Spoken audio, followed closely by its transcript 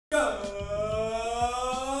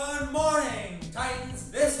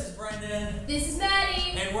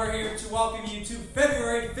welcome you to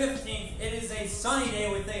February 15th. It is a sunny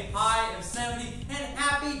day with a high of 70, and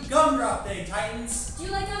happy Gumdrop Day, Titans. Do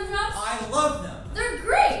you like gumdrops? I love them. They're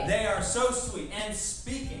great. They are so sweet. And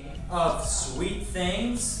speaking of sweet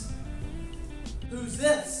things, who's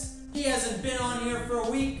this? He hasn't been on here for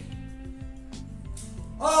a week.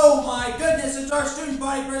 Oh my goodness, it's our student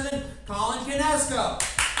body president, Colin Kinesko.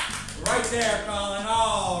 Right there, Colin.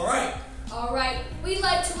 All right. All right. We'd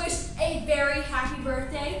like to wish a very happy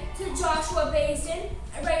birthday to Joshua Basin,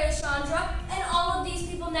 Rhea Chandra, and all of these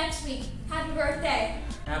people next week. Happy birthday.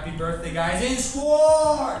 Happy birthday, guys. In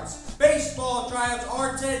sports, baseball tryouts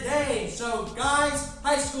are today. So, guys,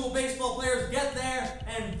 high school baseball players, get there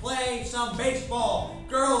and play some baseball.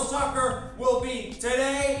 Girls soccer will be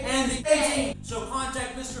today and the 18th. So,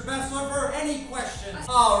 contact Mr. Bessler for any questions.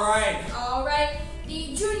 All right. All right.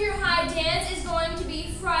 The junior high dance is going to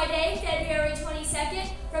be Friday, February 22nd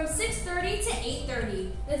from 6:30 to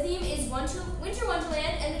 8:30. The theme is Winter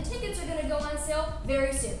Wonderland, and the tickets are going to go on sale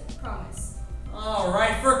very soon. Promise. All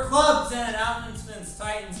right, for clubs and announcements,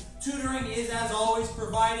 Titans, tutoring is, as always,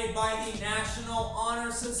 provided by the National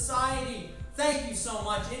Honor Society. Thank you so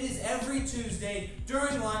much. It is every Tuesday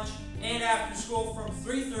during lunch and after school from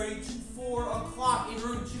 3:30 to 4 o'clock in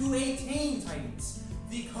room 218, Titans.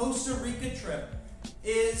 The Costa Rica trip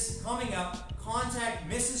is coming up. Contact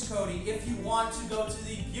Mrs. Cody if you want to go to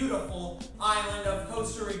the beautiful island of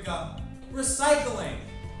Costa Rica. Recycling,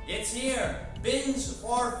 it's here. Bins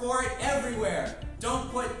are for it everywhere.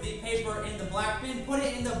 Don't put the paper in the black bin, put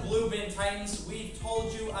it in the blue bin, Titans. We've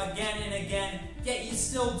told you again and again, yet you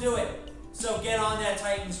still do it. So get on that,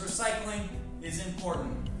 Titans. Recycling is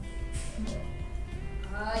important.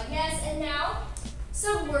 Yes, and now,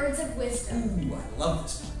 some words of wisdom. Ooh, I love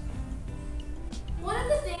this one. One of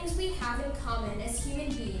the things we have in common as human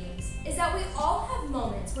beings is that we all have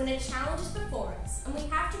moments when a challenge is before us, and we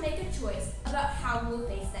have to make a choice about how we will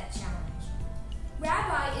face that challenge.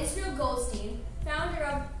 Rabbi Israel Goldstein, founder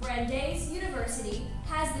of Brandeis University,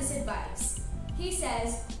 has this advice. He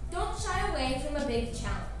says, "Don't shy away from a big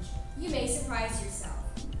challenge. You may surprise yourself."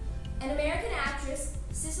 An American actress,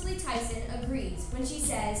 Cicely Tyson, agrees when she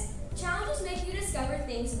says, "Challenges make you discover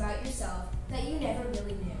things about yourself that you never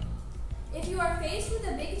really knew." If you are faced with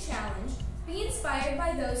a big challenge, be inspired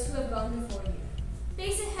by those who have gone before you.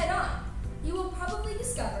 Face it head on. You will probably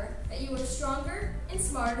discover that you are stronger and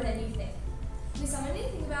smarter than you think. With something to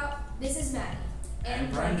think about, this is Maddie. And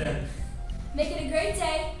Brendan. Make it a great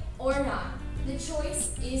day or not. The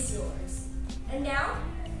choice is yours. And now,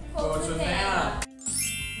 quotes with Anna.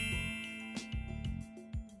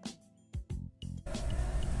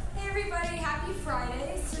 Hey everybody, happy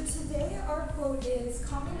Friday. So today our quote is,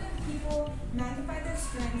 "Confident people magnify their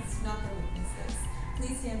strengths, not their weaknesses."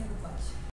 Please stand for the pledge.